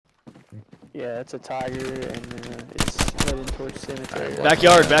Yeah, it's a tiger, and it's heading towards cemetery.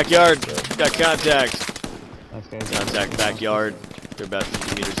 Backyard, backyard. Got contact. Okay. Contact backyard. They're about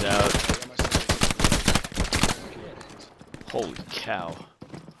 50 meters out. Holy cow.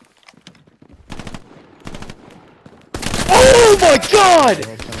 Oh my god!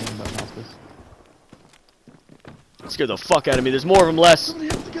 Scared the fuck out of me. There's more of them less.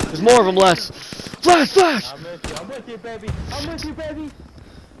 There's more of them less. Flash, flash! I'm with you, baby. I'm with you, baby.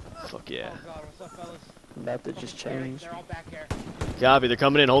 Fuck yeah. Oh god, what's up, fellas? I'm about to just change. They're all back here. Copy, they're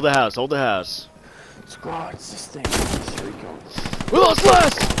coming in. Hold the house, hold the house. Squad, it's this thing. Here we go. We lost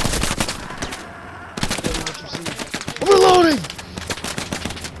flash! I'm reloading!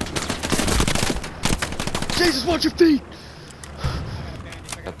 Jesus, watch your feet!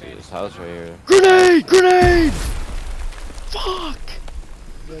 Got this house right here. Grenade! Grenade! Fuck!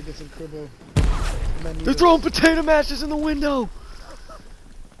 Gotta get some cribbo. They're throwing potato mashes in the window!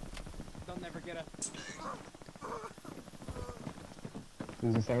 They'll never get us.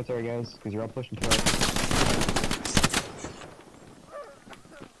 Losing cemetery, guys, because you're all pushing to right.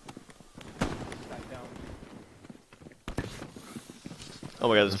 Oh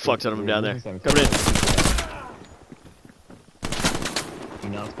my god, there's a fuck ton of them down there. Coming in.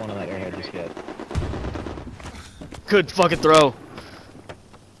 You're not spawning that airhead just yet. Good fucking throw.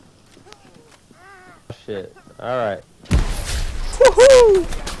 Shit. Alright. Woohoo!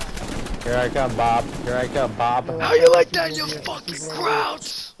 Here I come, Bob. Here I come, Bob. How you like that, you fucking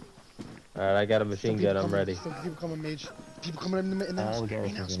crowds? Alright, I got a machine gun. I'm ready. Still people coming, mage. People coming in the house. All the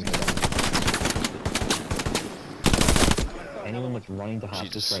garrisons in here. Anyone that's running to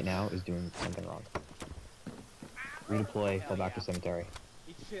hospice right now is doing something wrong. Redeploy, fall back to cemetery.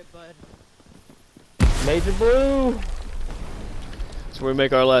 Eat shit, bud. Major Blue! So we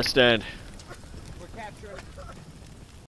make our last stand. We're capturing.